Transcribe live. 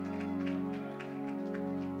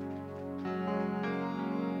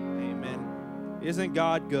Isn't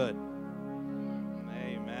God good?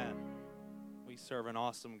 Amen. We serve an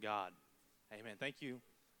awesome God. Amen. Thank you,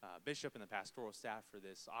 Bishop and the pastoral staff, for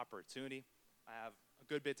this opportunity. I have a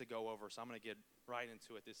good bit to go over, so I'm going to get right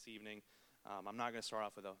into it this evening. I'm not going to start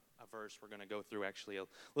off with a verse. We're going to go through actually a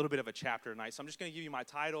little bit of a chapter tonight. So I'm just going to give you my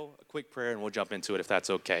title, a quick prayer, and we'll jump into it if that's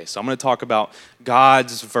okay. So I'm going to talk about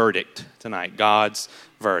God's verdict tonight, God's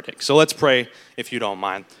verdict. So let's pray if you don't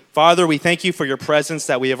mind. Father, we thank you for your presence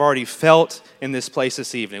that we have already felt in this place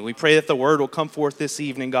this evening. We pray that the word will come forth this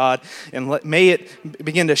evening, God, and may it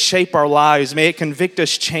begin to shape our lives. May it convict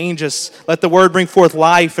us, change us. Let the word bring forth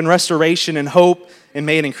life and restoration and hope, and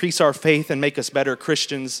may it increase our faith and make us better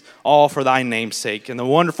Christians, all for thy name's sake. In the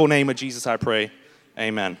wonderful name of Jesus, I pray.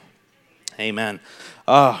 Amen. Amen.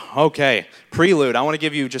 Okay, prelude. I want to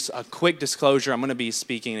give you just a quick disclosure. I'm going to be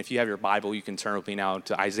speaking. If you have your Bible, you can turn with me now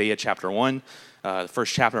to Isaiah chapter 1, the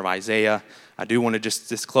first chapter of Isaiah. I do want to just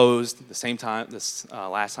disclose the same time,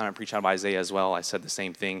 last time I preached out of Isaiah as well, I said the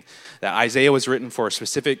same thing, that Isaiah was written for a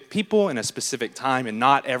specific people in a specific time, and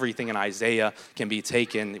not everything in Isaiah can be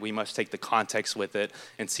taken. We must take the context with it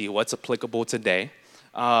and see what's applicable today.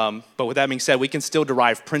 But with that being said, we can still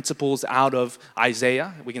derive principles out of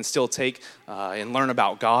Isaiah. We can still take and learn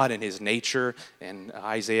about God and his nature in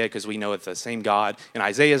Isaiah, because we know that the same God in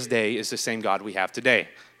Isaiah's day is the same God we have today.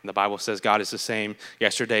 And the Bible says God is the same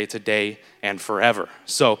yesterday, today, and forever.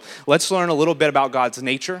 So let's learn a little bit about God's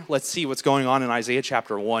nature. Let's see what's going on in Isaiah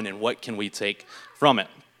chapter 1 and what can we take from it.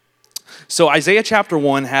 So Isaiah chapter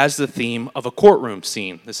 1 has the theme of a courtroom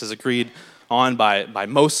scene. This is agreed on by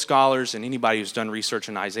most scholars and anybody who's done research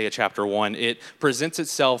in Isaiah chapter 1. It presents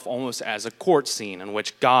itself almost as a court scene in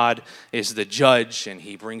which God is the judge and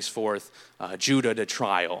he brings forth Judah to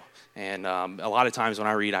trial. And a lot of times when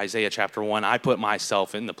I read Isaiah chapter 1, I put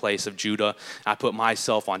myself in the place of Judah. I put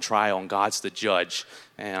myself on trial, and God's the judge.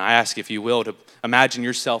 And I ask, if you will, to imagine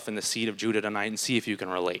yourself in the seat of Judah tonight and see if you can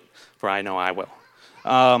relate, for I know I will.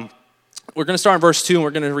 We're going to start in verse 2, and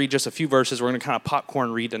we're going to read just a few verses. We're going to kind of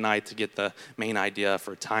popcorn read tonight to get the main idea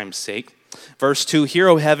for time's sake. Verse 2, "Hear,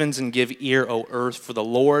 O heavens, and give ear, O earth, for the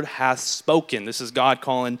Lord hath spoken." This is God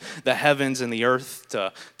calling the heavens and the earth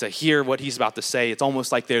to hear what he's about to say. It's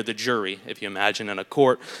almost like they're the jury, if you imagine, in a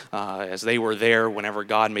court, as they were there whenever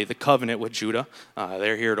God made the covenant with Judah.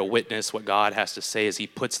 They're here to witness what God has to say as he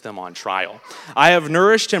puts them on trial. "I have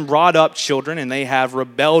nourished and brought up children, and they have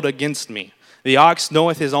rebelled against me. The ox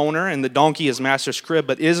knoweth his owner, and the donkey his master's crib.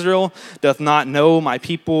 But Israel doth not know, my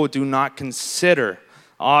people do not consider.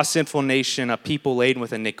 Ah, sinful nation, a people laden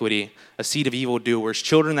with iniquity, a seed of evildoers,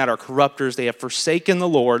 children that are corrupters. They have forsaken the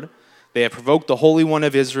Lord. They have provoked the Holy One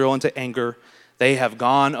of Israel into anger. They have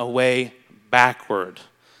gone away backward."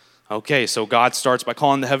 Okay, so God starts by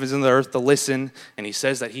calling the heavens and the earth to listen, and he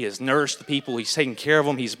says that he has nourished the people, he's taken care of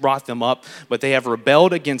them, he's brought them up, but they have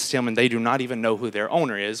rebelled against him, and they do not even know who their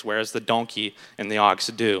owner is, whereas the donkey and the ox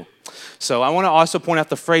do. So I want to also point out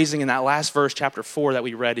the phrasing in that last verse, chapter 4 that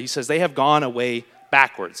we read. He says they have gone away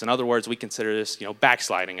backwards. In other words, we consider this,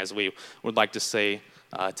 backsliding, as we would like to say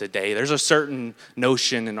today. There's a certain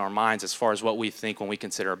notion in our minds as far as what we think when we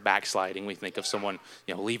consider backsliding. We think of someone,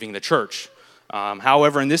 leaving the church.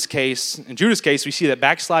 However, in this case, in Judah's case, we see that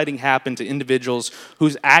backsliding happened to individuals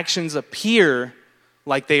whose actions appear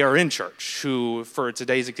like they are in church, who, for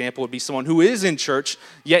today's example, would be someone who is in church,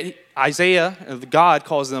 yet Isaiah, God,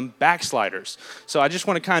 calls them backsliders. So I just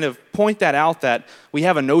want to kind of point that out, that we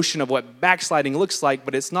have a notion of what backsliding looks like,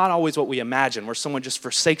 but it's not always what we imagine, where someone just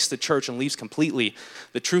forsakes the church and leaves completely.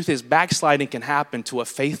 The truth is, backsliding can happen to a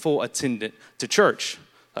faithful attendant to church.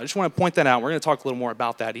 I just want to point that out. We're going to talk a little more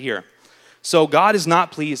about that here. So God is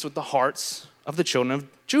not pleased with the hearts of the children of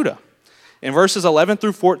Judah. In verses 11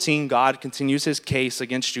 through 14, God continues his case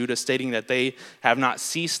against Judah, stating that they have not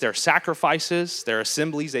ceased their sacrifices, their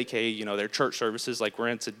assemblies, aka, their church services like we're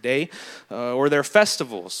in today, or their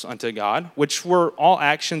festivals unto God, which were all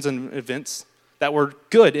actions and events that were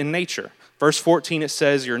good in nature. Verse 14, it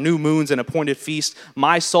says, "Your new moons and appointed feasts,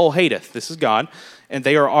 my soul hateth." This is God. "And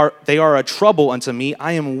they are a trouble unto me.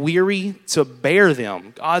 I am weary to bear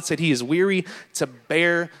them." God said he is weary to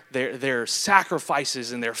bear their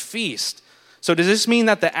sacrifices and their feast. So does this mean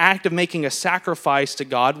that the act of making a sacrifice to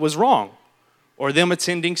God was wrong? Or them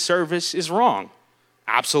attending service is wrong?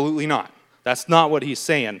 Absolutely not. That's not what he's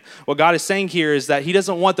saying. What God is saying here is that he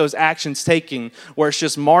doesn't want those actions taken where it's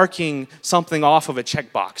just marking something off of a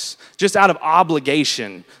checkbox, just out of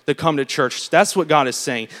obligation to come to church. That's what God is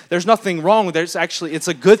saying. There's nothing wrong with it. It's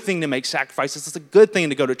a good thing to make sacrifices. It's a good thing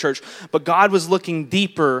to go to church. But God was looking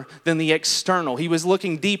deeper than the external. He was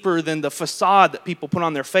looking deeper than the facade that people put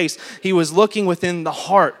on their face. He was looking within the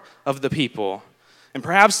heart of the people. And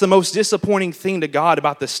perhaps the most disappointing thing to God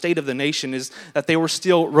about the state of the nation is that they were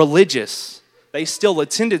still religious. They still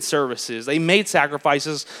attended services. They made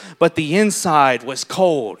sacrifices, but the inside was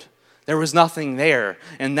cold. There was nothing there.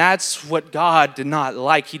 And that's what God did not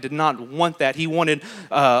like. He did not want that. He wanted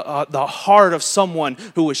the heart of someone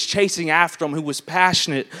who was chasing after him, who was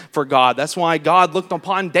passionate for God. That's why God looked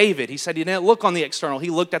upon David. He said he didn't look on the external. He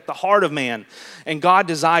looked at the heart of man. And God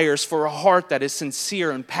desires for a heart that is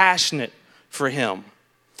sincere and passionate for him.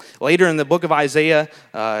 Later in the book of Isaiah,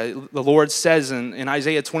 the Lord says in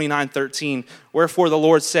Isaiah 29:13, "Wherefore the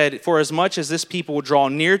Lord said, For as much as this people will draw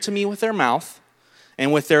near to me with their mouth,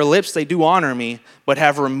 and with their lips they do honor me, but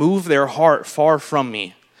have removed their heart far from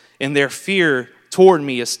me, and their fear toward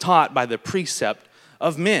me is taught by the precept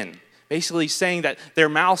of men." Basically saying that their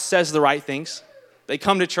mouth says the right things. They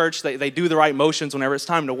come to church, they do the right motions whenever it's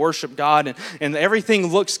time to worship God, and everything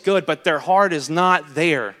looks good, but their heart is not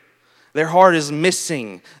there. Their heart is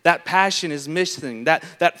missing. That passion is missing.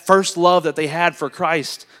 That first love that they had for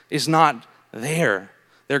Christ is not there.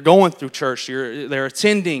 They're going through church. They're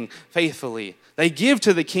attending faithfully. They give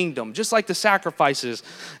to the kingdom, just like the sacrifices.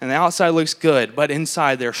 And the outside looks good, but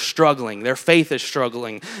inside they're struggling. Their faith is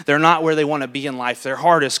struggling. They're not where they want to be in life. Their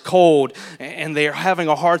heart is cold, and they're having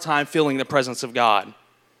a hard time feeling the presence of God.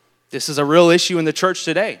 This is a real issue in the church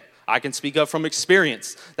today. I can speak up from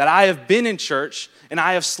experience that I have been in church and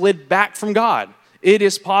I have slid back from God. It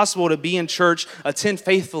is possible to be in church, attend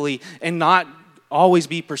faithfully, and not always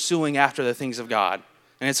be pursuing after the things of God.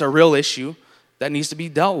 And it's a real issue that needs to be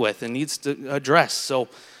dealt with and needs to address. So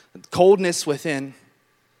coldness within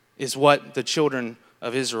is what the children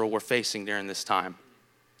of Israel were facing during this time.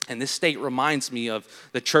 And this state reminds me of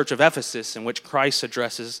the church of Ephesus, in which Christ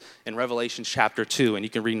addresses in Revelation chapter 2. And you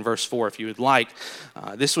can read in verse 4 if you would like.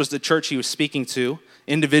 This was the church he was speaking to.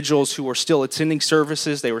 Individuals who were still attending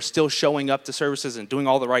services. They were still showing up to services and doing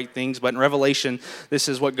all the right things. But in Revelation, this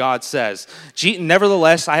is what God says.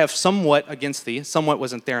 "Nevertheless, I have somewhat against thee." Somewhat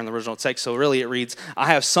wasn't there in the original text, so really it reads, "I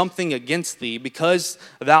have something against thee, because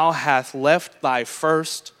thou hast left thy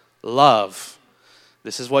first love."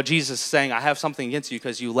 This is what Jesus is saying. I have something against you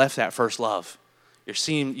because you left that first love. You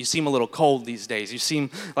seem a little cold these days. You seem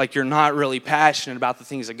like you're not really passionate about the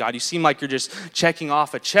things of God. You seem like you're just checking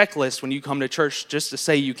off a checklist when you come to church just to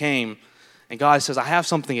say you came. And God says, I have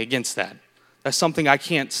something against that. That's something I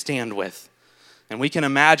can't stand with. And we can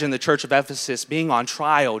imagine the church of Ephesus being on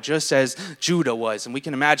trial just as Judah was. And we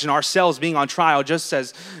can imagine ourselves being on trial just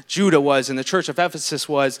as Judah was and the church of Ephesus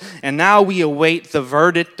was. And now we await the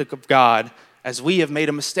verdict of God, as we have made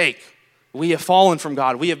a mistake. We have fallen from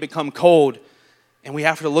God. We have become cold. And we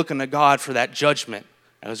have to look unto God for that judgment,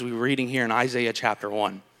 as we were reading here in Isaiah chapter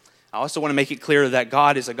 1. I also want to make it clear that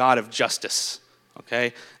God is a God of justice.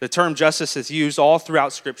 Okay? The term justice is used all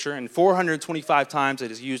throughout Scripture, and 425 times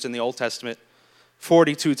it is used in the Old Testament,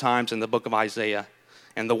 42 times in the book of Isaiah.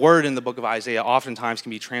 And the word in the book of Isaiah oftentimes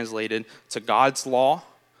can be translated to God's law,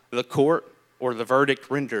 the court, or the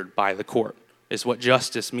verdict rendered by the court, is what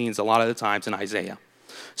justice means a lot of the times in Isaiah.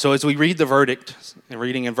 So as we read the verdict, and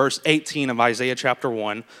reading in verse 18 of Isaiah chapter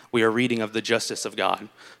 1, we are reading of the justice of God.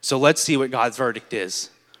 So let's see what God's verdict is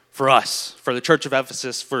for us, for the church of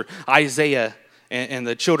Ephesus, for Isaiah and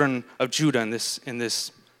the children of Judah in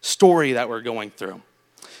this story that we're going through.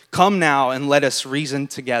 "Come now and let us reason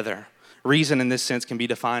together." Reason in this sense can be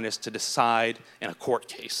defined as to decide in a court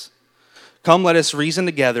case. "Come, let us reason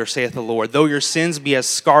together, saith the Lord. Though your sins be as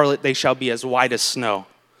scarlet, they shall be as white as snow.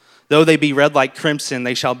 Though they be red like crimson,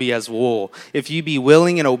 they shall be as wool. If ye be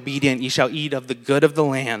willing and obedient, ye shall eat of the good of the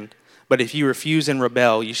land. But if ye refuse and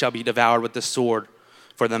rebel, ye shall be devoured with the sword,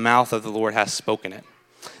 for the mouth of the Lord hath spoken it."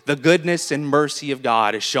 The goodness and mercy of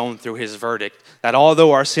God is shown through his verdict, that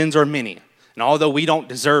although our sins are many, and although we don't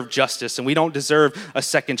deserve justice and we don't deserve a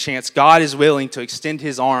second chance, God is willing to extend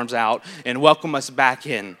his arms out and welcome us back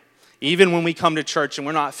in. Even when we come to church and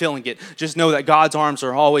we're not feeling it, just know that God's arms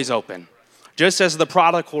are always open. Just as the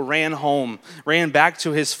prodigal ran back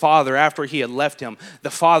to his father after he had left him,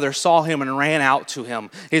 the father saw him and ran out to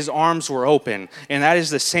him. His arms were open. And that is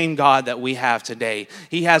the same God that we have today.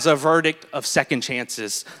 He has a verdict of second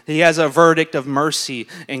chances. He has a verdict of mercy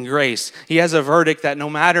and grace. He has a verdict that no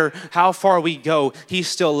matter how far we go, he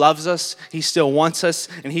still loves us, he still wants us,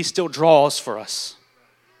 and he still draws for us.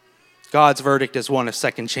 God's verdict is one of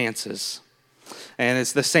second chances. And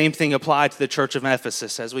it's the same thing applied to the church of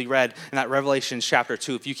Ephesus. As we read in that Revelation chapter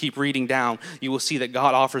 2, if you keep reading down, you will see that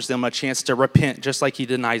God offers them a chance to repent, just like he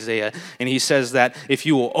did in Isaiah. And he says that if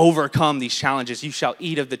you will overcome these challenges, you shall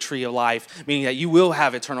eat of the tree of life, meaning that you will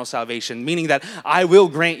have eternal salvation, meaning that I will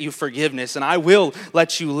grant you forgiveness and I will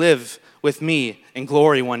let you live with me in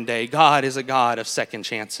glory one day. God is a God of second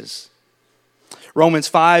chances. Romans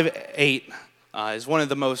 5:8 is one of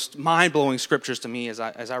the most mind-blowing scriptures to me as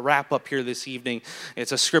I wrap up here this evening.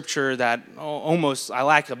 It's a scripture that almost, I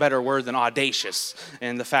lack a better word than audacious,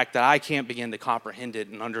 and the fact that I can't begin to comprehend it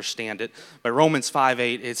and understand it. But Romans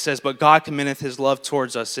 5:8, it says, "But God commendeth his love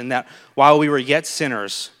towards us, in that while we were yet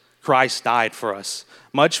sinners, Christ died for us.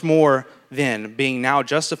 Much more then, being now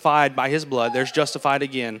justified by his blood," there's justified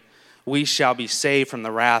again, "we shall be saved from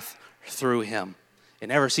the wrath through him." It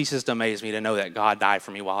never ceases to amaze me to know that God died for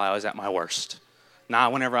me while I was at my worst.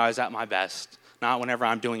 Not whenever I was at my best. Not whenever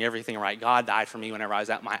I'm doing everything right. God died for me whenever I was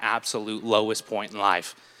at my absolute lowest point in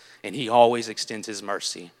life. And he always extends his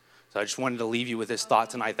mercy. So I just wanted to leave you with this thought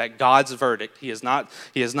tonight that God's verdict, he has not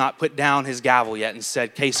put down his gavel yet and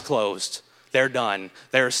said, case closed. They're done.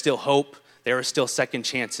 There is still hope. There are still second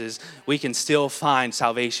chances. We can still find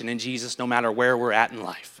salvation in Jesus no matter where we're at in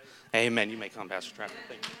life. Amen. You may come, Pastor Trevor.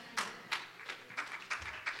 Thank you.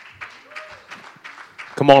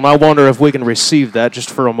 Come on, I wonder if we can receive that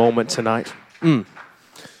just for a moment tonight.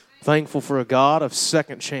 Thankful for a God of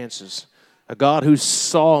second chances, a God who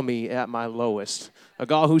saw me at my lowest, a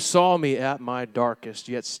God who saw me at my darkest,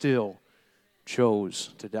 yet still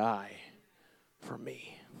chose to die for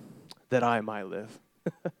me, that I might live.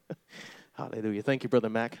 Hallelujah. Thank you, Brother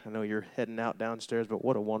Mac. I know you're heading out downstairs, but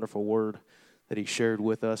what a wonderful word that he shared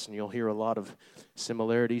with us, and you'll hear a lot of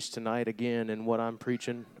similarities tonight again in what I'm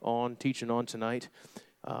teaching on tonight.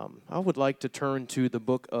 I would like to turn to the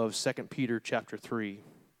book of 2 Peter chapter 3.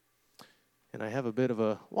 And I have a bit of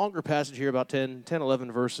a longer passage here, about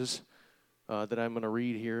 11 verses that I'm going to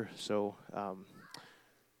read here. So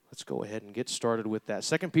let's go ahead and get started with that.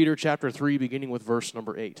 2 Peter chapter 3, beginning with verse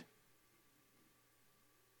number 8.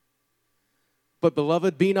 "But,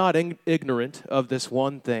 beloved, be not ignorant of this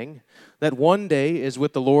one thing, that one day is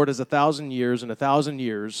with the Lord as 1,000 years, and 1,000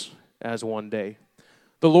 years as one day.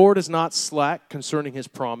 The Lord is not slack concerning his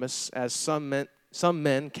promise, as some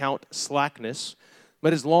men count slackness,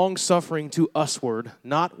 but is long-suffering to usward,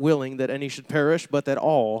 not willing that any should perish, but that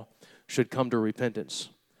all should come to repentance.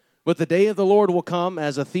 But the day of the Lord will come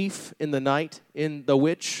as a thief in the night, in the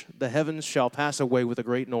which the heavens shall pass away with a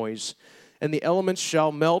great noise, and the elements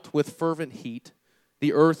shall melt with fervent heat,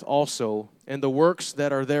 the earth also, and the works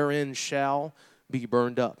that are therein shall be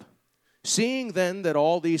burned up. Seeing then that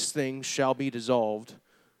all these things shall be dissolved,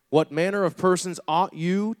 what manner of persons ought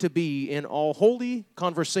you to be in all holy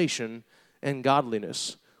conversation and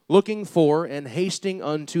godliness, looking for and hasting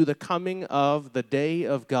unto the coming of the day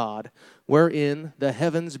of God, wherein the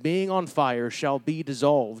heavens being on fire shall be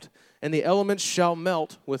dissolved, and the elements shall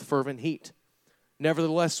melt with fervent heat?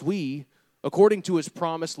 Nevertheless we, according to his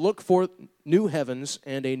promise, look for new heavens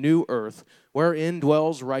and a new earth, wherein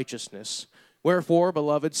dwells righteousness. Wherefore,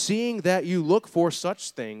 beloved, seeing that you look for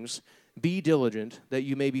such things, be diligent that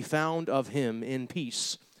you may be found of him in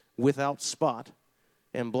peace, without spot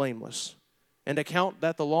and blameless. And account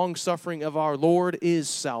that the long-suffering of our Lord is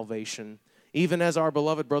salvation, even as our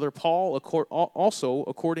beloved brother Paul also,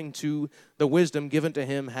 according to the wisdom given to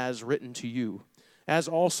him, has written to you, as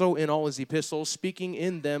also in all his epistles, speaking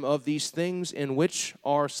in them of these things, in which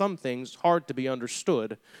are some things hard to be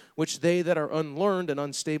understood, which they that are unlearned and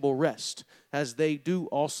unstable wrest, as they do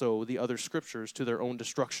also the other scriptures to their own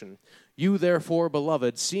destruction. You therefore,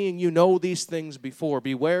 beloved, seeing you know these things before,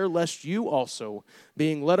 beware lest you also,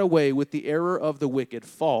 being led away with the error of the wicked,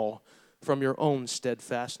 fall from your own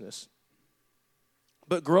steadfastness.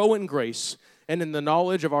 But grow in grace and in the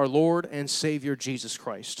knowledge of our Lord and Savior Jesus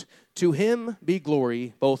Christ. To him be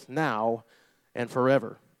glory both now and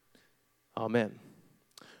forever. Amen.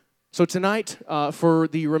 So tonight, for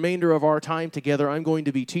the remainder of our time together, I'm going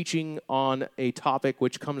to be teaching on a topic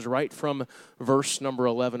which comes right from verse number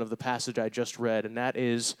 11 of the passage I just read, and that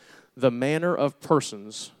is the manner of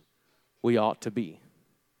persons we ought to be.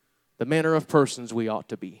 The manner of persons we ought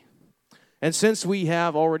to be. And since we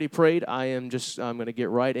have already prayed, I'm going to get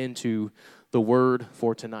right into the word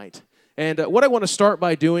for tonight. And what I want to start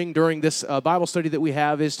by doing during this Bible study that we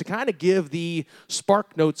have is to kind of give the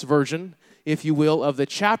Spark Notes version, if you will, of the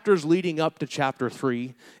chapters leading up to chapter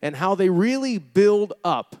 3 and how they really build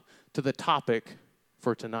up to the topic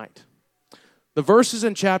for tonight. The verses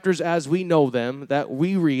and chapters as we know them, that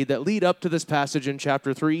we read, that lead up to this passage in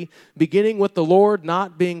chapter 3, beginning with the Lord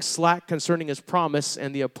not being slack concerning his promise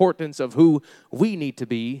and the importance of who we need to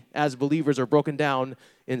be as believers, are broken down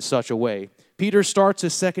in such a way. Peter starts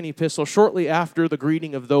his second epistle shortly after the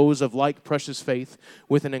greeting of those of like precious faith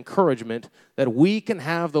with an encouragement that we can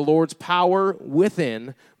have the Lord's power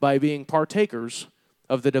within by being partakers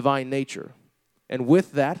of the divine nature. And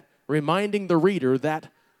with that, reminding the reader that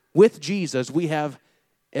with Jesus, we have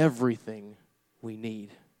everything we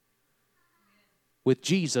need. With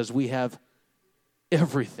Jesus, we have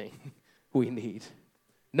everything we need.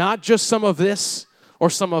 Not just some of this or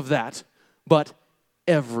some of that, but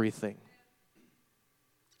everything.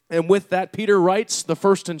 And with that, Peter writes the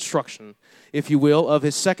first instruction, if you will, of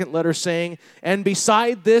his second letter, saying, "And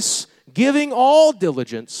beside this, giving all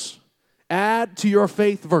diligence, add to your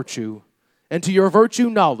faith virtue, and to your virtue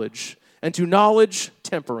knowledge, and to knowledge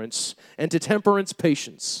temperance, and to temperance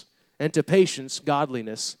patience, and to patience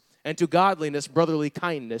godliness, and to godliness brotherly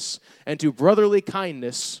kindness, and to brotherly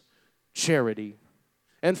kindness charity.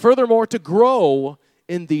 And furthermore, to grow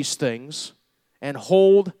in these things, and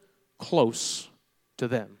hold close to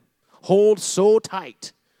them." Hold so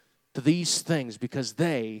tight to these things because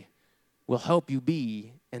they will help you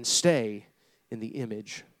be and stay in the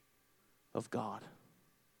image of God.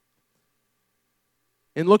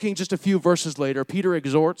 In looking just a few verses later, Peter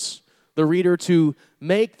exhorts the reader to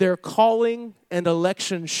make their calling and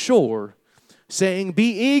election sure, saying,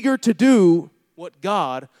 "Be eager to do what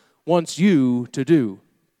God wants you to do,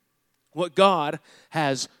 what God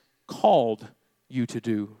has called you to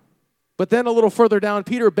do." But then a little further down,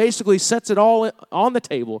 Peter basically sets it all on the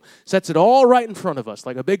table, sets it all right in front of us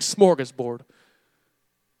like a big smorgasbord,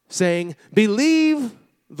 saying, believe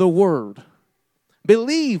the word.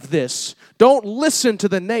 Believe this. Don't listen to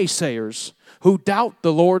the naysayers who doubt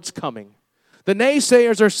the Lord's coming. The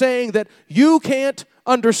naysayers are saying that you can't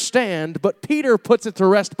understand, but Peter puts it to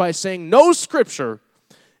rest by saying no scripture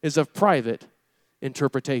is of private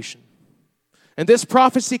interpretation. And this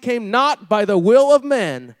prophecy came not by the will of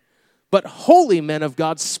man, but holy men of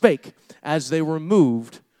God spake as they were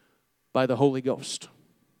moved by the Holy Ghost.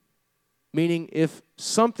 Meaning, if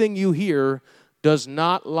something you hear does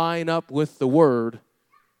not line up with the word,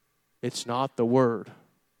 it's not the word.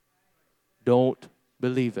 Don't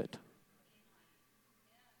believe it.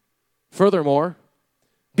 Furthermore,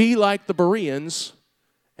 be like the Bereans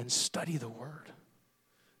and study the word.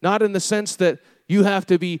 Not in the sense that you have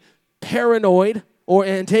to be paranoid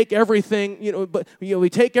and take everything, we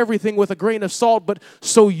take everything with a grain of salt, but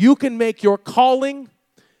so you can make your calling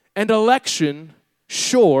and election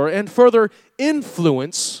sure and further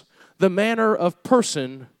influence the manner of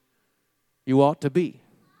person you ought to be.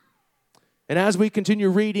 And as we continue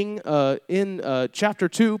reading in chapter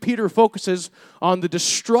 2, Peter focuses on the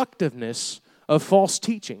destructiveness of false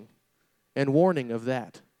teaching and warning of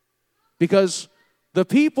that. Because the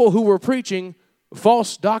people who were preaching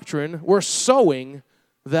false doctrine were sowing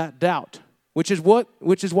that doubt, which is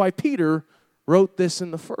why Peter wrote this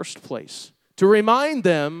in the first place, to remind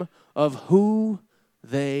them of who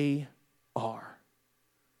they are.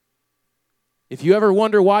 If you ever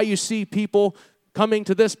wonder why you see people coming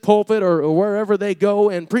to this pulpit or wherever they go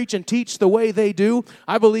and preach and teach the way they do,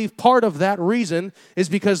 I believe part of that reason is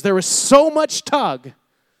because there is so much tug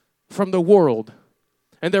from the world,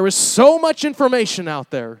 and there is so much information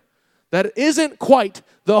out there that isn't quite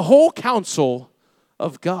the whole counsel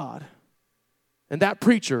of God. And that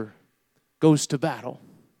preacher goes to battle.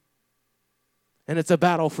 And it's a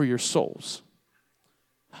battle for your souls.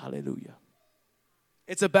 Hallelujah.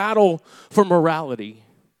 It's a battle for morality.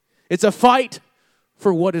 It's a fight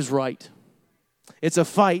for what is right. It's a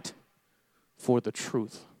fight for the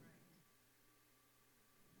truth.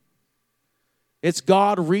 It's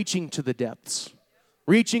God reaching to the depths,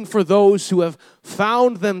 reaching for those who have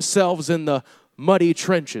found themselves in the muddy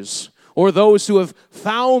trenches, or those who have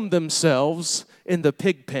found themselves in the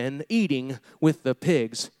pig pen eating with the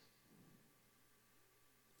pigs.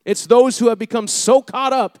 It's those who have become so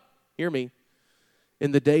caught up, hear me,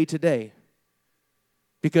 in the day-to-day.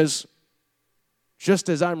 Because just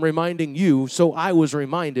as I'm reminding you, so I was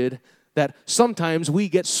reminded that sometimes we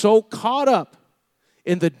get so caught up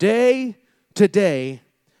in the day-to-day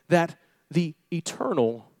that the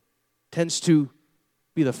eternal tends to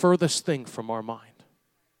be the furthest thing from our mind.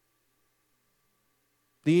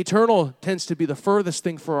 The eternal tends to be the furthest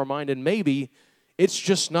thing from our mind, and maybe it's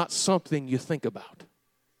just not something you think about.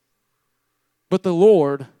 But the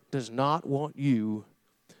Lord does not want you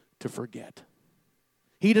to forget.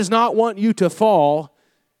 He does not want you to fall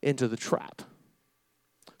into the trap.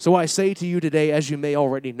 So I say to you today, as you may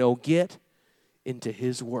already know, get into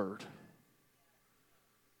His Word.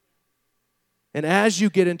 And as you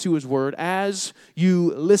get into His Word, as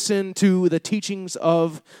you listen to the teachings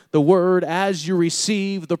of the Word, as you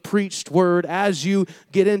receive the preached Word, as you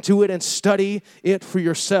get into it and study it for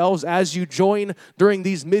yourselves, as you join during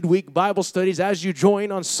these midweek Bible studies, as you join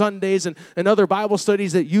on Sundays and other Bible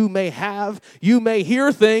studies that you may have, you may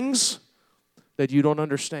hear things that you don't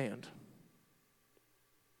understand.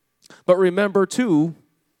 But remember, too,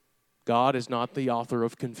 God is not the author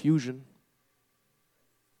of confusion.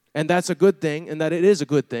 And that's a good thing, and that it is a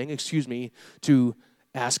good thing, to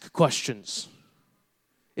ask questions.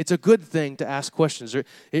 It's a good thing to ask questions.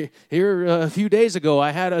 Here a few days ago,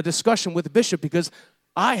 I had a discussion with Bishop because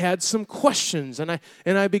I had some questions, and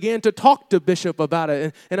I began to talk to Bishop about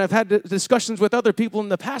it, and I've had discussions with other people in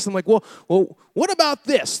the past. I'm like, well, what about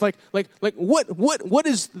this? Like, what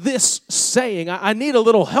is this saying? I need a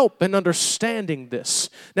little help in understanding this.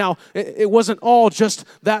 Now, it wasn't all just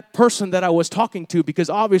that person that I was talking to, because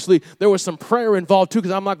obviously there was some prayer involved too.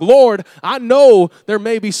 Because I'm like, Lord, I know there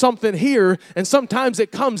may be something here, and sometimes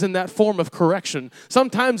it comes in that form of correction.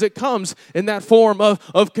 Sometimes it comes in that form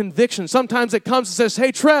of conviction. Sometimes it comes and says,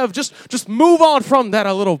 hey, Trev, just move on from that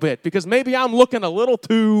a little bit, because maybe I'm looking a little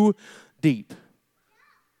too deep.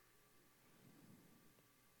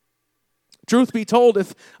 Truth be told,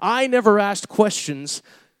 if I never asked questions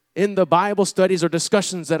in the Bible studies or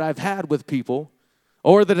discussions that I've had with people,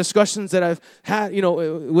 or the discussions that I've had,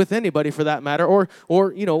 with anybody for that matter, or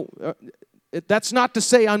that's not to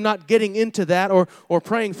say I'm not getting into that or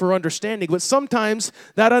praying for understanding, but sometimes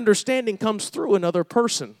that understanding comes through another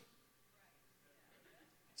person.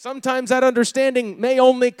 Sometimes that understanding may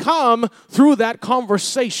only come through that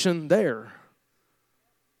conversation there.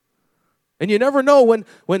 And you never know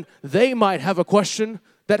when they might have a question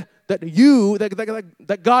that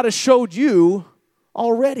God has showed you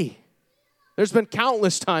already. There's been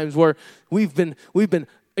countless times where we've been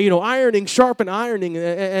ironing, ironing,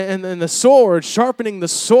 and the sword, sharpening the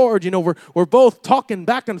sword. We're both talking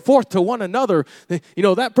back and forth to one another.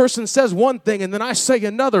 That person says one thing, and then I say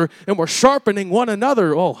another, and we're sharpening one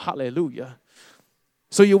another. Oh, hallelujah.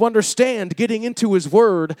 So you understand, getting into His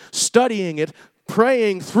Word, studying it,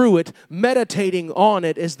 praying through it, meditating on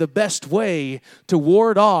it is the best way to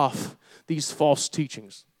ward off these false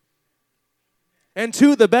teachings. And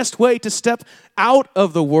two, the best way to step out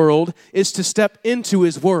of the world is to step into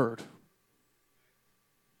His Word.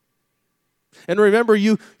 And remember,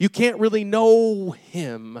 you can't really know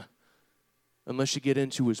Him unless you get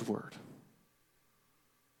into His Word.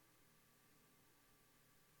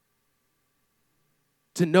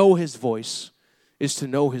 To know His voice is to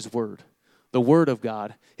know His Word. The Word of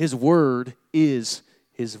God. His Word is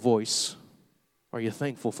His voice. Are you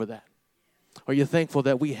thankful for that? Are you thankful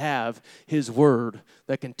that we have His Word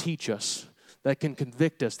that can teach us, that can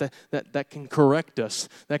convict us, that can correct us,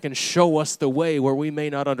 that can show us the way where we may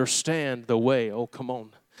not understand the way? Oh, come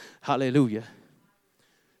on. Hallelujah.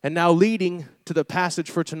 And now leading to the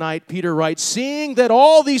passage for tonight, Peter writes, seeing that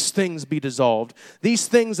all these things be dissolved, these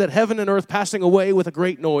things that heaven and earth passing away with a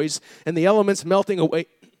great noise, and the elements melting away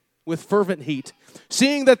with fervent heat,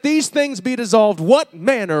 seeing that these things be dissolved, what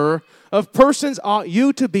manner of persons ought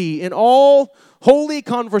you to be in all holy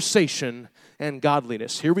conversation and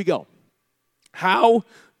godliness? Here we go. How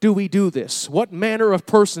do we do this? What manner of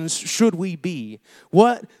persons should we be?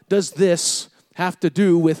 What does this have to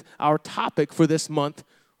do with our topic for this month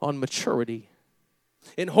on maturity?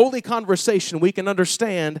 In holy conversation, we can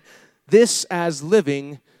understand this as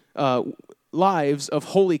living lives of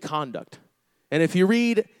holy conduct. And if you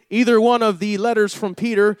read either one of the letters from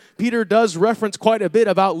Peter, Peter does reference quite a bit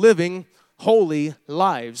about living holy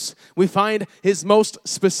lives. We find his most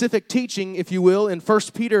specific teaching, if you will, in 1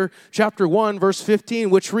 Peter chapter 1, verse 15,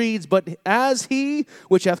 which reads, but as He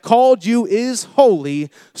which hath called you is holy,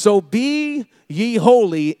 so be ye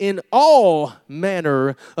holy in all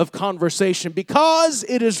manner of conversation, because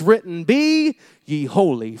it is written, be ye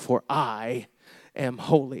holy, for I am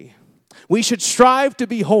holy. We should strive to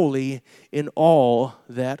be holy in all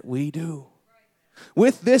that we do.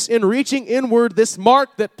 With this, in reaching inward, this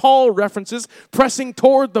mark that Paul references, pressing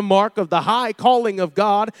toward the mark of the high calling of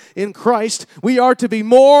God in Christ, we are to be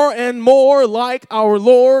more and more like our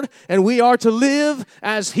Lord, and we are to live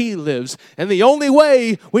as He lives. And the only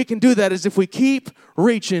way we can do that is if we keep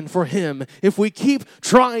reaching for Him, if we keep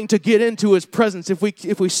trying to get into His presence, if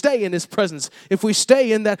we stay in His presence, if we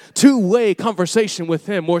stay in that two-way conversation with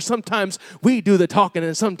Him, where sometimes we do the talking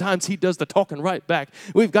and sometimes He does the talking right back.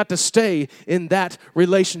 We've got to stay in that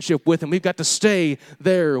relationship with Him. We've got to stay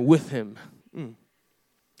there with Him.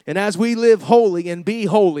 And as we live holy and be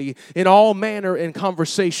holy in all manner in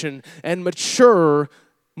conversation and mature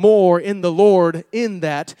more in the Lord, in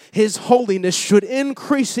that His holiness should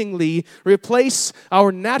increasingly replace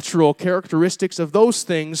our natural characteristics of those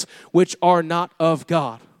things which are not of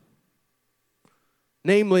God.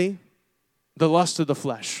 Namely, the lust of the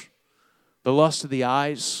flesh, the lust of the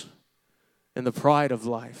eyes, and the pride of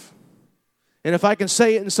life. And if I can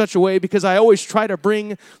say it in such a way, because I always try to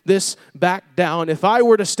bring this back down, if I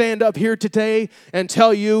were to stand up here today and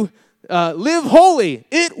tell you Live holy.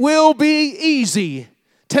 It will be easy.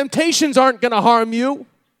 Temptations aren't going to harm you.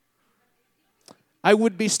 I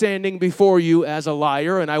would be standing before you as a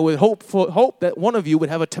liar, and I would hope that one of you would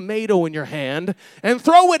have a tomato in your hand and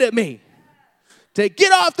throw it at me. To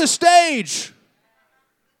get off the stage.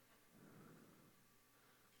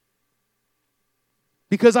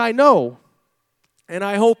 Because I know, and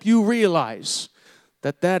I hope you realize,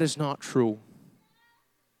 that that is not true.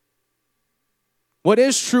 What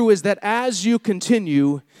is true is that as you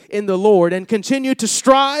continue in the Lord and continue to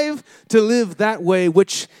strive to live that way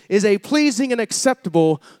which is a pleasing and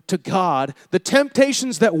acceptable to God, the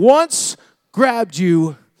temptations that once grabbed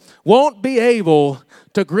you won't be able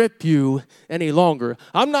to grip you any longer.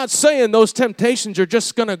 I'm not saying those temptations are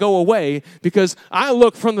just going to go away, because I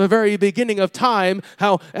look from the very beginning of time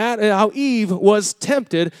how Eve was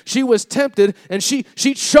tempted. She was tempted, and she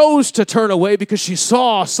chose to turn away because she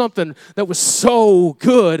saw something that was so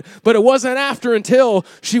good. But it wasn't until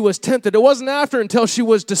she was tempted. It wasn't until she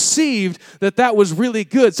was deceived that was really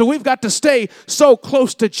good. So we've got to stay so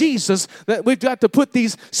close to Jesus that we've got to put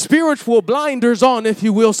these spiritual blinders on, if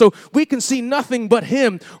you will, so we can see nothing but Him.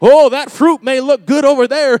 Oh, that fruit may look good over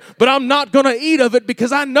there, but I'm not going to eat of it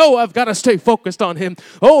because I know I've got to stay focused on Him.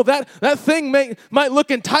 Oh, that thing might look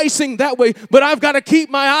enticing that way, but I've got to keep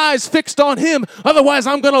my eyes fixed on Him. Otherwise,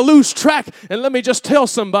 I'm going to lose track. And let me just tell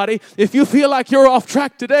somebody, if you feel like you're off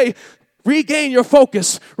track today, regain your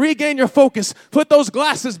focus. Regain your focus. Put those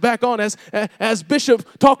glasses back on as Bishop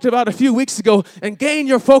talked about a few weeks ago, and gain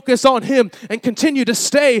your focus on Him and continue to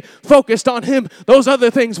stay focused on Him. Those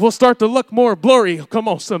other things will start to look more blurry. Come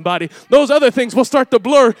on, somebody. Those other things will start to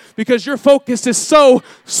blur because your focus is so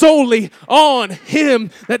solely on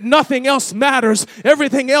Him that nothing else matters.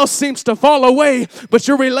 Everything else seems to fall away, but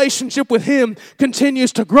your relationship with Him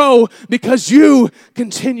continues to grow because you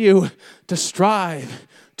continue to strive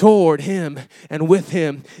toward Him and with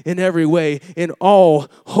Him in every way, in all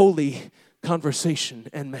holy conversation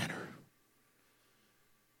and manner.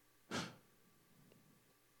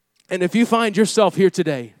 And if you find yourself here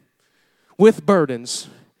today with burdens,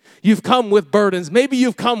 you've come with burdens, maybe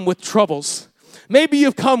you've come with troubles, maybe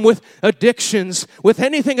you've come with addictions, with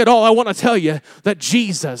anything at all, I want to tell you that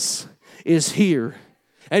Jesus is here.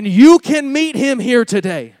 And you can meet Him here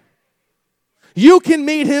today. You can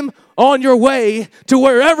meet Him on your way to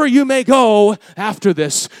wherever you may go after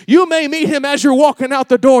this. You may meet Him as you're walking out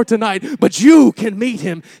the door tonight, but you can meet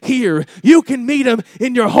Him here. You can meet Him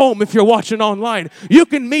in your home if you're watching online. You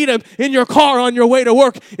can meet Him in your car on your way to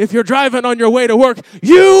work if you're driving on your way to work.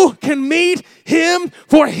 You can meet Him,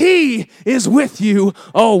 for He is with you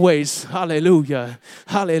always. Hallelujah.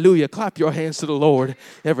 Hallelujah. Clap your hands to the Lord,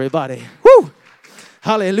 everybody. Woo!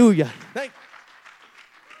 Hallelujah. Thank you.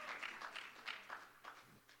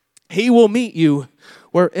 He will meet you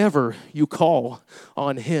wherever you call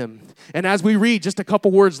on Him. And as we read just a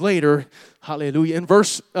couple words later, hallelujah, in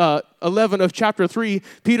verse 11 of chapter 3,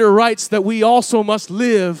 Peter writes that we also must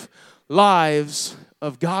live lives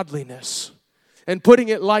of godliness. And putting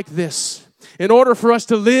it like this, in order for us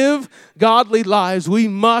to live godly lives, we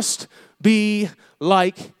must be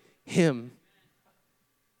like Him.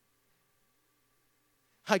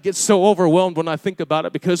 I get so overwhelmed when I think about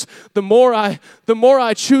it, because the more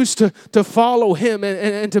I choose to follow Him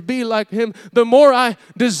and to be like Him, the more I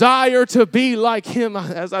desire to be like Him.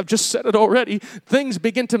 As I've just said it already, things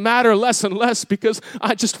begin to matter less and less because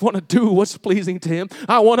I just want to do what's pleasing to Him.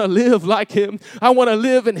 I want to live like Him. I want to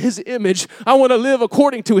live in His image. I want to live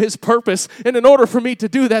according to His purpose. And in order for me to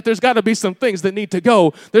do that, there's got to be some things that need to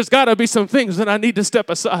go. There's got to be some things that I need to step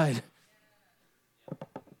aside.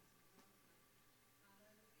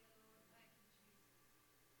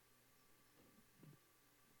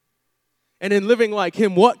 And in living like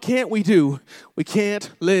Him, what can't we do? We can't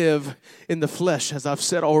live in the flesh, as I've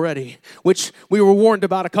said already, which we were warned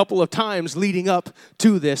about a couple of times leading up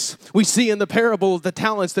to this. We see in the parable of the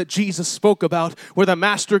talents that Jesus spoke about, where the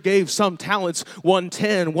master gave some talents, 1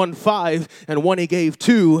 10, 1 5, and one He gave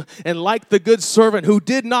 2. And like the good servant who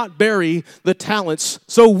did not bury the talents,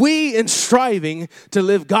 so we, in striving to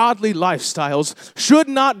live godly lifestyles, should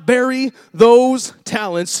not bury those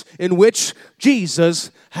talents in which Jesus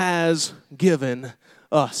has given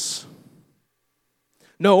us.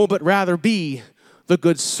 No, but rather be the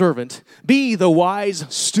good servant. Be the wise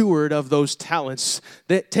steward of those talents.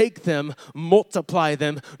 That take them, multiply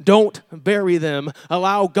them, don't bury them.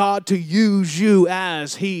 Allow God to use you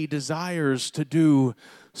as He desires to do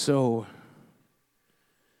so.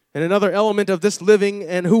 And another element of this living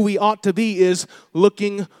and who we ought to be is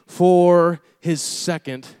looking for His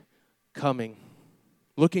second coming.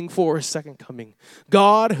 looking for his second coming.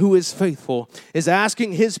 God, who is faithful, is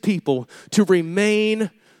asking his people to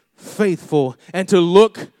remain faithful and to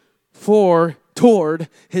look toward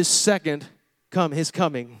his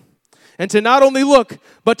coming. And to not only look,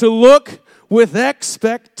 but to look with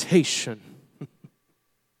expectation.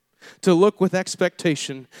 To look with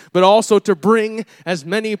expectation, but also to bring as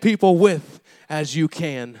many people with as you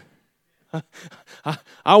can.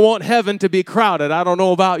 I want heaven to be crowded. I don't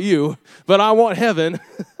know about you, but I want heaven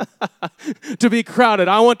to be crowded.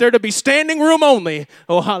 I want there to be standing room only.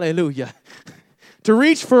 Oh, hallelujah. To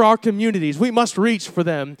reach for our communities, we must reach for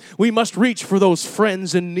them. We must reach for those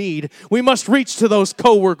friends in need. We must reach to those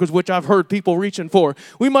coworkers, which I've heard people reaching for.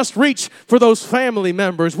 We must reach for those family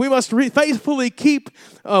members. We must faithfully keep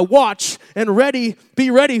watch and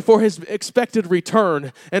be ready for his expected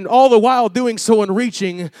return, and all the while doing so and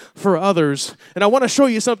reaching for others. And I want to show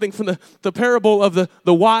you something from the parable of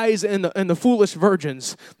the wise and the foolish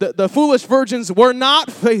virgins. The foolish virgins were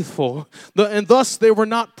not faithful, and thus they were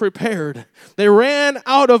not prepared. They ran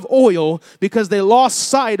out of oil because they lost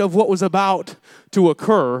sight of what was about to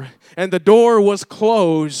occur, and the door was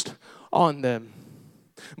closed on them.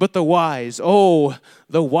 But the wise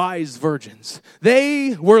virgins,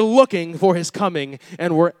 they were looking for his coming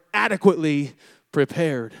and were adequately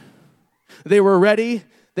prepared. They were ready.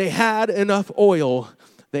 They had enough oil.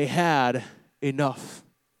 They had enough.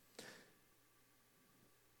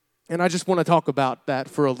 And I just want to talk about that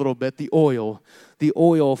for a little bit, the oil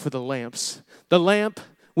for the lamps. The lamp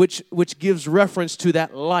which gives reference to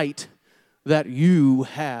that light that you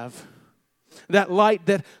have. That light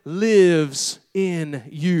that lives in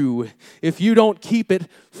you. If you don't keep it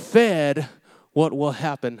fed, what will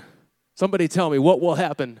happen? Somebody tell me, what will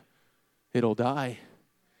happen? It'll die.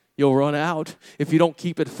 You'll run out. If you don't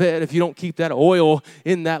keep it fed, if you don't keep that oil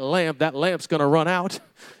in that lamp's going to run out.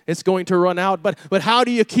 It's going to run out. But how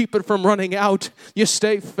do you keep it from running out? You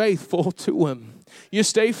stay faithful to him. You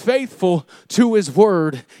stay faithful to his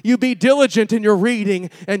word. You be diligent in your reading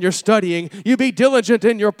and your studying. You be diligent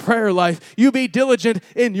in your prayer life. You be diligent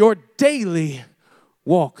in your daily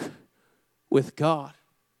walk with God.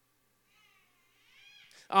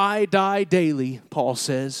 I die daily, Paul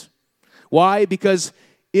says. Why? Because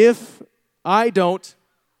if I don't,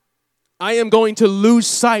 I am going to lose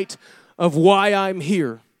sight of why I'm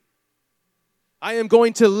here. I am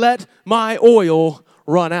going to let my oil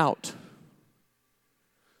run out.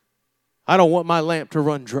 I don't want my lamp to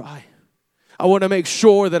run dry. I want to make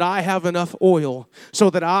sure that I have enough oil so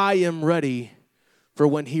that I am ready for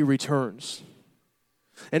when he returns.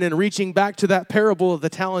 And in reaching back to that parable of the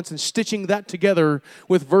talents and stitching that together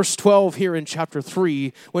with verse 12 here in chapter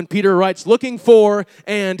 3, when Peter writes, looking for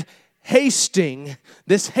and hasting.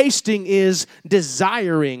 This hasting is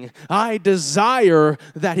desiring. I desire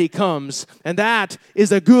that he comes. And that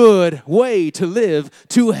is a good way to live,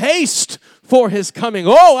 to haste for his coming.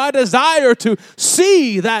 Oh, I desire to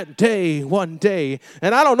see that day one day.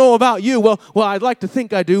 And I don't know about you. Well, I'd like to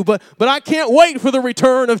think I do, but I can't wait for the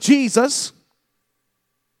return of Jesus.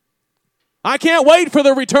 I can't wait for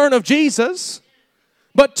the return of Jesus.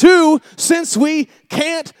 But two, since we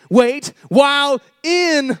can't wait, while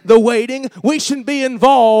in the waiting, we should be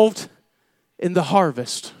involved in the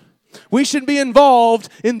harvest. We should be involved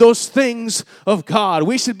in those things of God.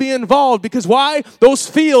 We should be involved because why? Those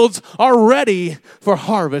fields are ready for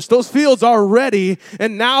harvest. Those fields are ready,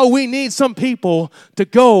 and now we need some people to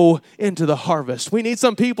go into the harvest. We need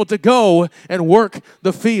some people to go and work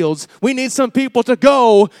the fields. We need some people to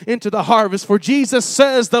go into the harvest. For Jesus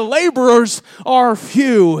says the laborers are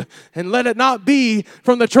few. And let it not be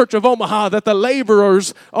from the Church of Omaha that the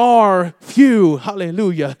laborers are few.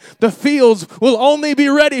 Hallelujah. The fields will only be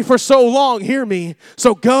ready for so long, hear me.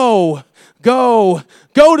 So go to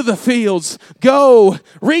the fields. Go,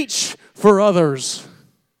 reach for others.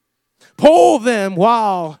 Pull them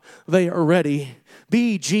while they are ready.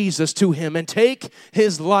 Be Jesus to him and take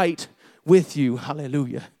his light with you.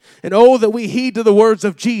 Hallelujah. And oh, that we heed to the words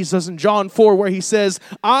of Jesus in John 4 where he says,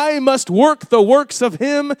 I must work the works of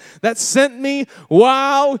him that sent me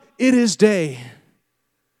while it is day.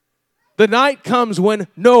 The night comes when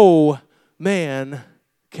no man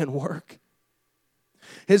can work.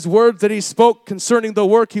 His words that he spoke concerning the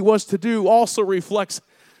work he was to do also reflects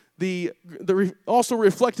also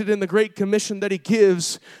reflected in the Great Commission that he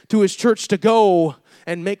gives to his church to go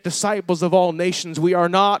and make disciples of all nations. We are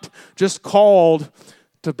not just called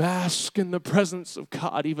to bask in the presence of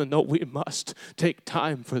God, even though we must take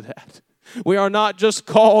time for that. We are not just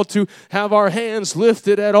called to have our hands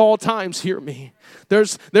lifted at all times, hear me.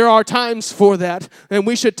 There are times for that, and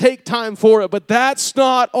we should take time for it, but that's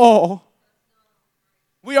not all.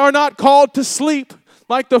 We are not called to sleep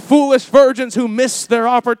like the foolish virgins who missed their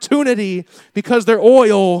opportunity because their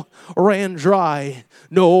oil ran dry.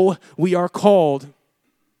 No, we are called.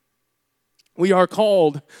 We are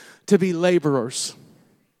called to be laborers.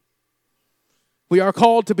 We are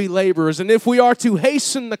called to be laborers. And if we are to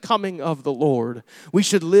hasten the coming of the Lord, we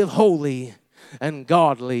should live holy and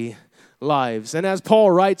godly lives. And as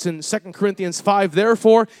Paul writes in 2 Corinthians 5,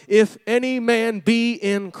 therefore, if any man be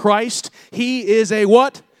in Christ, he is a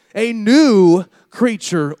what? A new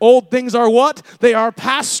creature. Old things are what? They are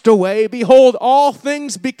passed away. Behold, all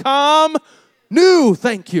things become new.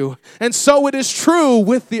 Thank you. And so it is true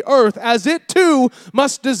with the earth, as it too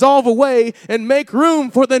must dissolve away and make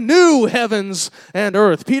room for the new heavens and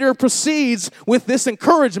earth. Peter proceeds with this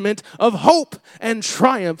encouragement of hope and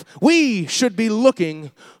triumph. We should be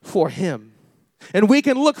looking for him. And we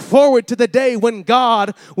can look forward to the day when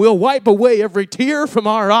God will wipe away every tear from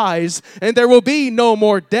our eyes, and there will be no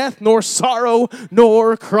more death, nor sorrow,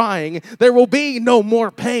 nor crying. There will be no more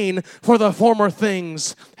pain, for the former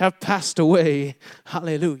things have passed away.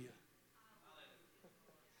 Hallelujah.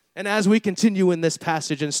 And as we continue in this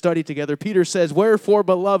passage and study together, Peter says, wherefore,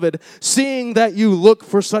 beloved, seeing that you look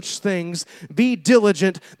for such things, be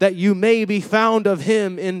diligent that you may be found of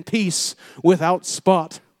him in peace, without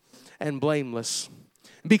spot and blameless.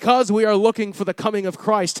 Because we are looking for the coming of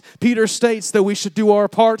Christ, Peter states that we should do our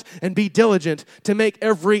part and be diligent to make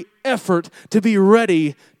every effort to be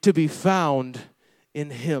ready to be found in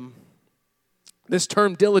him. This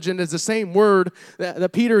term diligent is the same word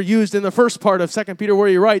that Peter used in the first part of 2 Peter, where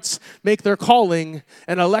he writes, make their calling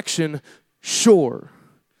and election sure.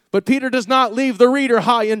 But Peter does not leave the reader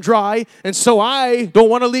high and dry, and so I don't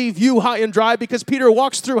want to leave you high and dry, because Peter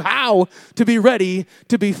walks through how to be ready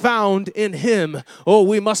to be found in him. Oh,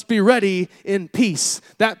 we must be ready in peace.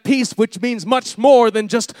 That peace which means much more than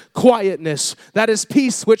just quietness. That is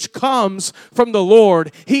peace which comes from the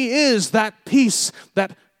Lord. He is that peace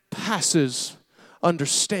that passes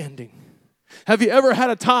understanding. Have you ever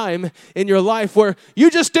had a time in your life where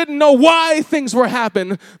you just didn't know why things were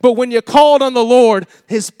happening, but when you called on the Lord,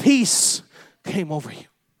 his peace came over you?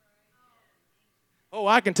 Oh,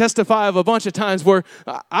 I can testify of a bunch of times where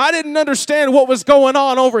I didn't understand what was going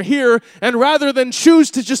on over here, and rather than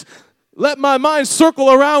choose to just let my mind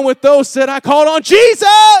circle around with those that I called on,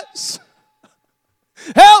 Jesus,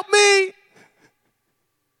 help me.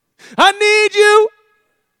 I need you.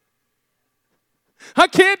 I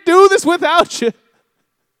can't do this without you.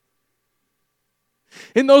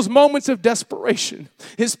 In those moments of desperation,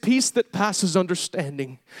 his peace that passes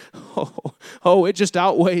understanding, it just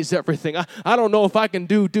outweighs everything. I don't know if I can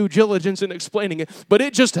do due diligence in explaining it, but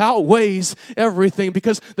it just outweighs everything,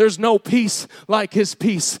 because there's no peace like his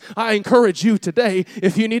peace. I encourage you today,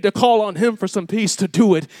 if you need to call on him for some peace, to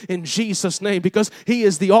do it in Jesus' name, because he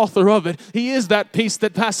is the author of it. He is that peace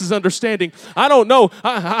that passes understanding. I don't know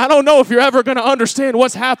if you're ever going to understand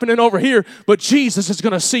what's happening over here, but Jesus is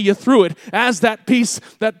going to see you through it as that peace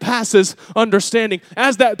that passes understanding,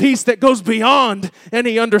 as that peace that goes beyond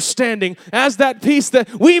any understanding, as that peace that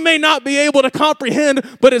we may not be able to comprehend,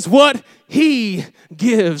 but is what he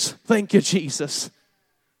gives. Thank you, Jesus.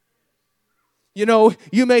 You know,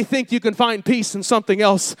 you may think you can find peace in something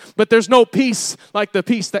else, but there's no peace like the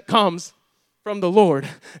peace that comes from the Lord.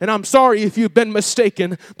 And I'm sorry if you've been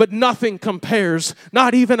mistaken, but nothing compares,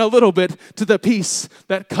 not even a little bit, to the peace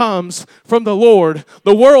that comes from the Lord.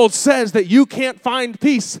 The world says that you can't find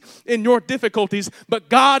peace in your difficulties, but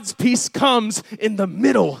God's peace comes in the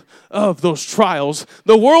middle of those trials.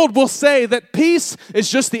 The world will say that peace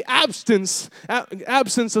is just the absence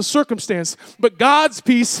of circumstance, but God's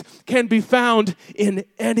peace can be found in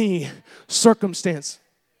any circumstance.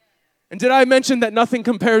 And did I mention that nothing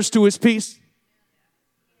compares to his peace?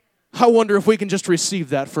 I wonder if we can just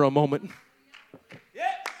receive that for a moment.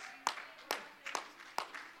 Yes.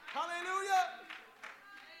 Hallelujah.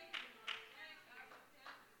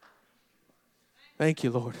 Thank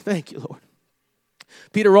you, Lord. Thank you, Lord.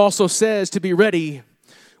 Peter also says to be ready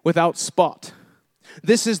without spot.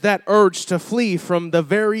 This is that urge to flee from the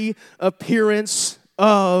very appearance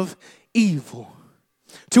of evil,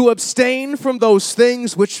 to abstain from those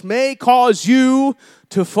things which may cause you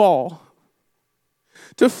to fall.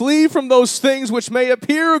 To flee from those things which may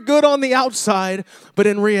appear good on the outside, but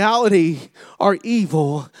in reality are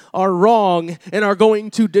evil, are wrong, and are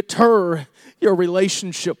going to deter your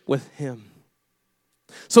relationship with him.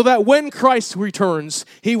 So that when Christ returns,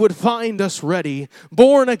 he would find us ready,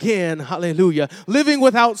 born again, hallelujah, living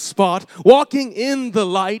without spot, walking in the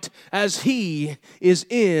light as he is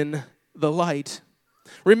in the light.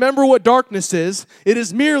 Remember what darkness is. It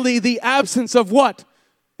is merely the absence of what?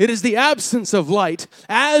 It is the absence of light.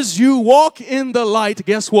 As you walk in the light,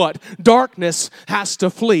 guess what? Darkness has to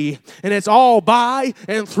flee. And it's all by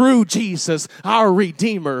and through Jesus, our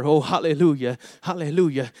Redeemer. Oh, hallelujah,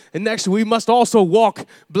 hallelujah. And next, we must also walk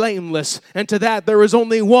blameless. And to that, there is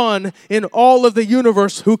only one in all of the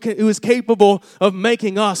universe who is capable of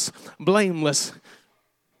making us blameless.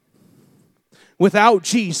 Without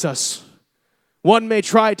Jesus, one may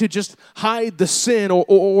try to just hide the sin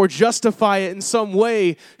or justify it in some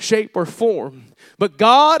way, shape, or form. But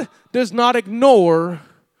God does not ignore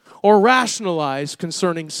or rationalize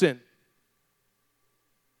concerning sin.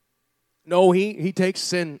 No, he takes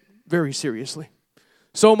sin very seriously.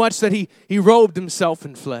 So much that he robed himself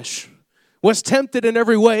in flesh, was tempted in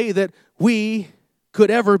every way that we could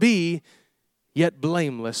ever be, yet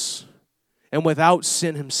blameless and without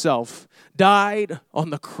sin himself. Died on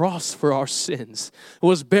the cross for our sins,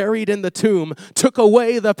 was buried in the tomb, took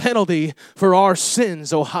away the penalty for our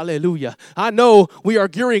sins. Oh, hallelujah. I know we are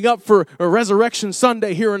gearing up for a Resurrection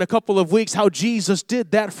Sunday here in a couple of weeks, how Jesus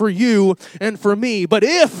did that for you and for me. But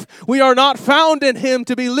if we are not found in him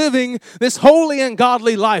to be living this holy and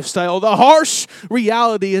godly lifestyle, the harsh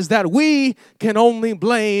reality is that we can only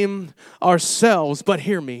blame ourselves. But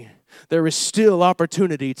hear me. There is still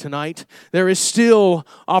opportunity tonight. There is still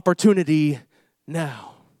opportunity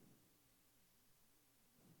now.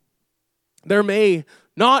 There may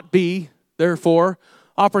not be, therefore,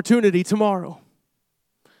 opportunity tomorrow.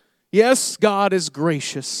 Yes, God is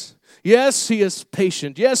gracious. Yes, he is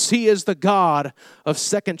patient. Yes, he is the God of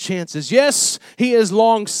second chances. Yes, he is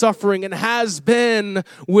long-suffering and has been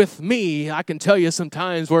with me. I can tell you some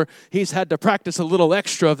times where he's had to practice a little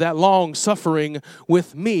extra of that long-suffering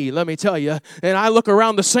with me, let me tell you. And I look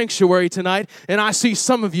around the sanctuary tonight and I see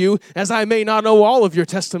some of you, as I may not know all of your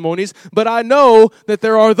testimonies, but I know that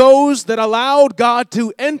there are those that allowed God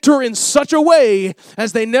to enter in such a way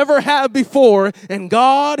as they never have before, and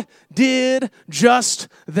God did just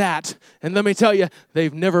that. And let me tell you,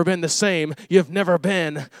 they've never been the same. You've never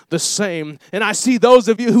been the same. And I see those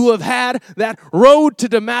of you who have had that road to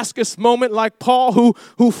Damascus moment like Paul,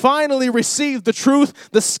 who finally received the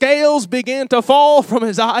truth. The scales began to fall from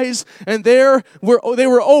his eyes, and they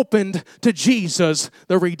were opened to Jesus,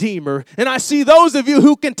 the Redeemer. And I see those of you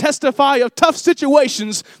who can testify of tough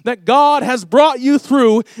situations that God has brought you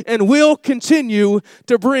through and will continue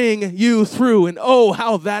to bring you through. And oh,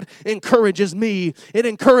 how that encourages me. It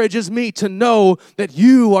encourages me to know that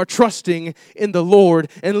you are trusting in the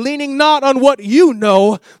Lord and leaning not on what you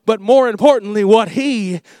know, but more importantly, what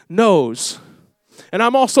he knows. And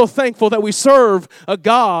I'm also thankful that we serve a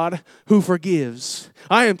God who forgives.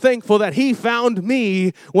 I am thankful that he found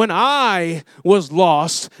me when I was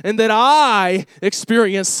lost and that I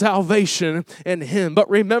experienced salvation in him. But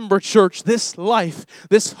remember, church, this life,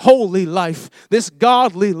 this holy life, this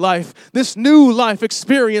godly life, this new life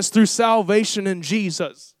experienced through salvation in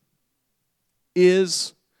Jesus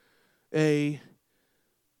is a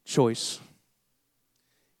choice.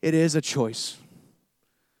 It is a choice.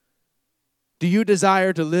 Do you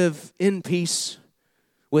desire to live in peace,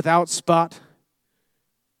 without spot,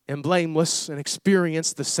 and blameless, and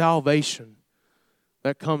experience the salvation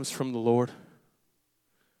that comes from the Lord?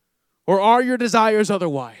 Or are your desires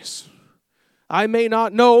otherwise? I may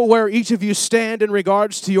not know where each of you stand in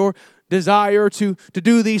regards to your desire to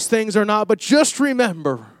do these things or not, but just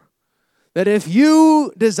remember that if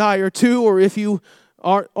you desire to, or if you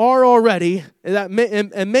are already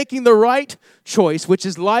and making the right choice, which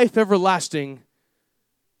is life everlasting,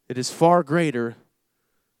 it is far greater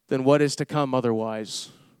than what is to come otherwise.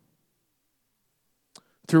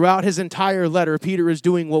 Throughout his entire letter, Peter is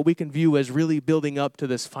doing what we can view as really building up to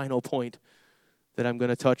this final point that I'm going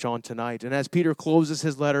to touch on tonight. And as Peter closes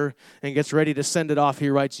his letter and gets ready to send it off, he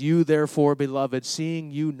writes, "You therefore, beloved,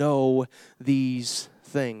 seeing you know these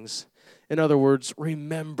things." In other words,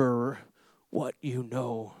 remember what you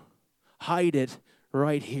know. Hide it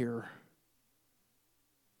right here.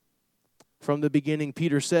 From the beginning,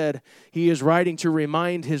 Peter said he is writing to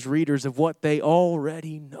remind his readers of what they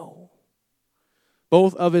already know.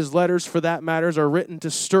 Both of his letters, for that matter, are written to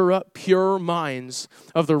stir up pure minds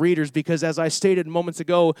of the readers because, as I stated moments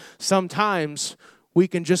ago, sometimes we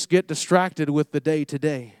can just get distracted with the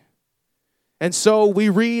day-to-day. And so we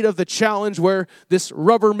read of the challenge where this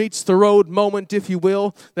rubber meets the road moment, if you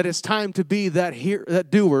will, that it's time to be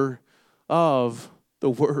that doer of the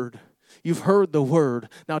word. You've heard the word.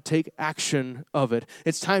 Now take action of it.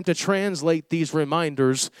 It's time to translate these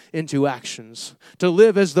reminders into actions. To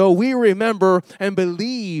live as though we remember and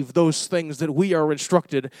believe those things that we are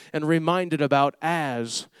instructed and reminded about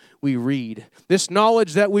as we read. This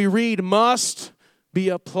knowledge that we read must be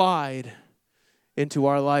applied into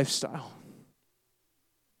our lifestyle.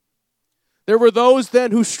 There were those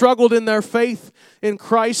then who struggled in their faith in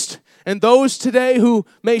Christ, and those today who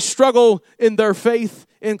may struggle in their faith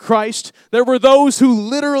in Christ. There were those who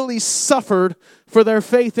literally suffered for their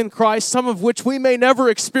faith in Christ, some of which we may never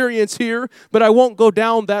experience here, but I won't go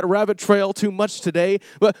down that rabbit trail too much today.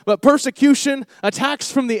 But persecution,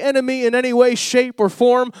 attacks from the enemy in any way, shape, or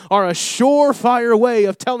form are a surefire way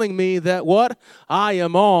of telling me that what? I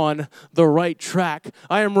am on the right track.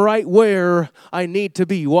 I am right where I need to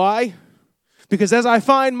be. Why? Because as I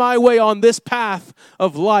find my way on this path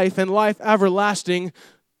of life and life everlasting,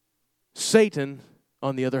 Satan,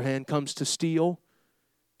 on the other hand, comes to steal,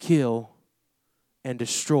 kill, and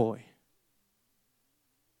destroy.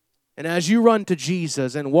 And as you run to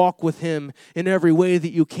Jesus and walk with Him in every way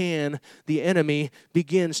that you can, the enemy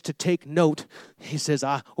begins to take note. He says,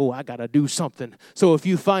 I got to do something. So if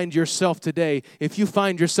you find yourself today, if you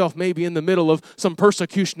find yourself maybe in the middle of some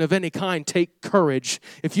persecution of any kind, take courage.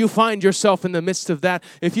 If you find yourself in the midst of that,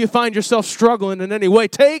 if you find yourself struggling in any way,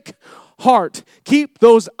 take heart. Keep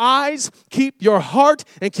those eyes, keep your heart,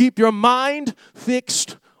 and keep your mind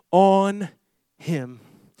fixed on Him.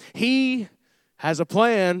 He has a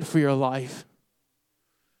plan for your life.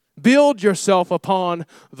 Build yourself upon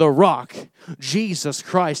the rock, Jesus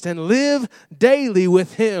Christ, and live daily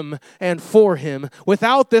with Him and for Him.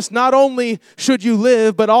 Without this, not only should you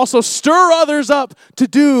live, but also stir others up to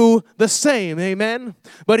do the same. Amen?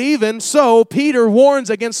 But even so, Peter warns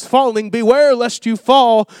against falling. Beware lest you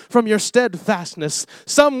fall from your steadfastness.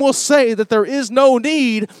 Some will say that there is no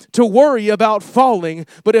need to worry about falling.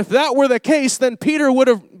 But if that were the case, then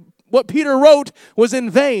what Peter wrote was in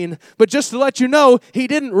vain. But just to let you know, he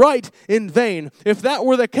didn't write in vain. If that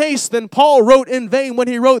were the case, then Paul wrote in vain when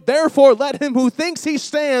he wrote, "Therefore let him who thinks he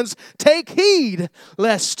stands take heed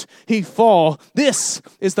lest he fall." This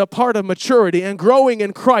is the part of maturity and growing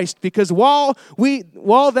in Christ, because while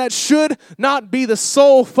that should not be the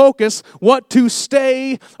sole focus, what to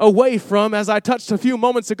stay away from, as I touched a few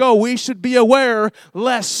moments ago, we should be aware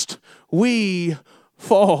lest we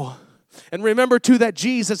fall. And remember, too, that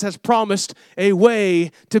Jesus has promised a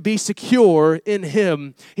way to be secure in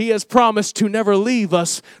Him. He has promised to never leave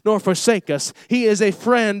us nor forsake us. He is a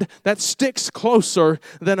friend that sticks closer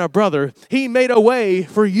than a brother. He made a way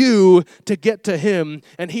for you to get to Him,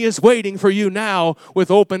 and He is waiting for you now with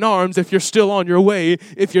open arms. If you're still on your way,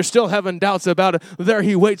 if you're still having doubts about it, there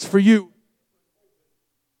He waits for you.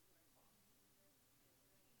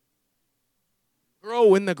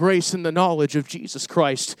 Grow in the grace and the knowledge of Jesus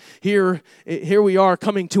Christ. Here we are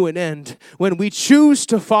coming to an end. When we choose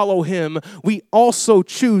to follow Him, we also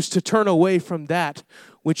choose to turn away from that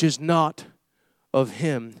which is not of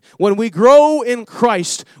Him. When we grow in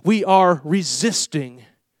Christ, we are resisting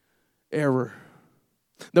error.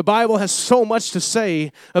 The Bible has so much to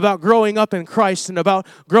say about growing up in Christ and about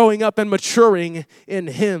growing up and maturing in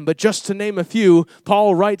Him. But just to name a few,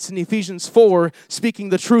 Paul writes in Ephesians 4, speaking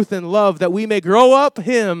the truth in love, that we may grow up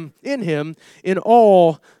in Him in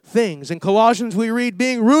all things. In Colossians we read,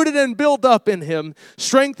 being rooted and built up in Him,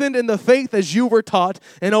 strengthened in the faith as you were taught,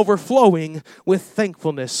 and overflowing with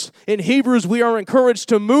thankfulness. In Hebrews we are encouraged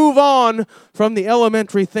to move on from the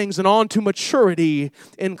elementary things and on to maturity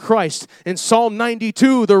in Christ. In Psalm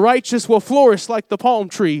 92, the righteous will flourish like the palm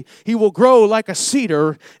tree. He will grow like a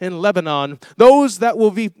cedar in Lebanon. Those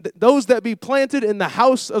that be planted in the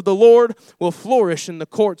house of the Lord will flourish in the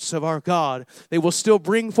courts of our God. They will still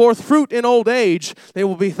bring forth fruit in old age. They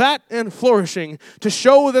will be fat and flourishing, to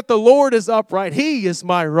show that the Lord is upright. He is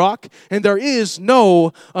my rock, and there is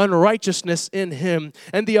no unrighteousness in Him.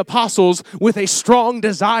 And the apostles, with a strong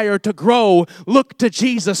desire to grow, look to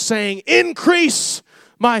Jesus, saying, increase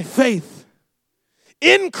my faith.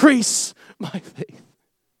 Increase my faith.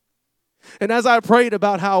 And as I prayed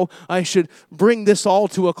about how I should bring this all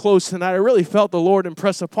to a close tonight, I really felt the Lord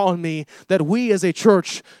impress upon me that we as a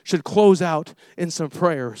church should close out in some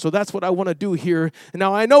prayer. So that's what I want to do here. And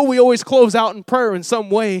now I know we always close out in prayer in some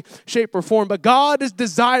way, shape, or form, but God is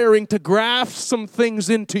desiring to graft some things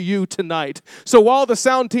into you tonight. So while the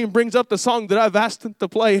sound team brings up the song that I've asked them to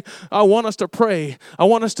play, I want us to pray. I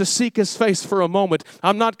want us to seek His face for a moment.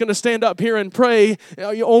 I'm not going to stand up here and pray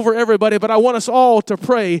over everybody, but I want us all to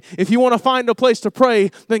pray. If you want to find a place to pray,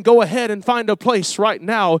 then go ahead and find a place right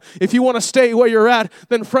now. If you want to stay where you're at,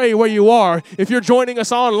 then pray where you are. If you're joining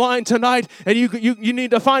us online tonight and you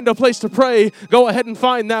need to find a place to pray, go ahead and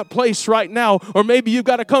find that place right now. Or maybe you've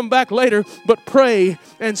got to come back later, but pray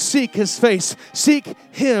and seek His face. Seek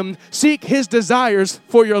Him. Seek His desires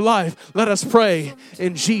for your life. Let us pray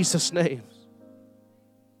in Jesus' name.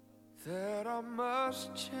 That I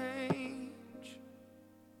must change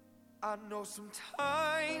I know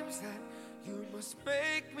sometimes that you must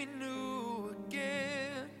make me new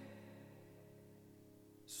again.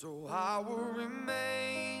 So I will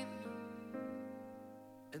remain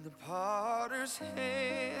in the potter's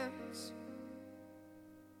hands,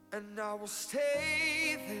 and I will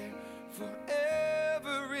stay there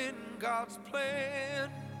forever in God's plan.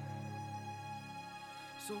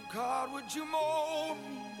 So God, would you mold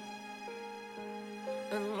me?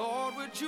 And Lord, would you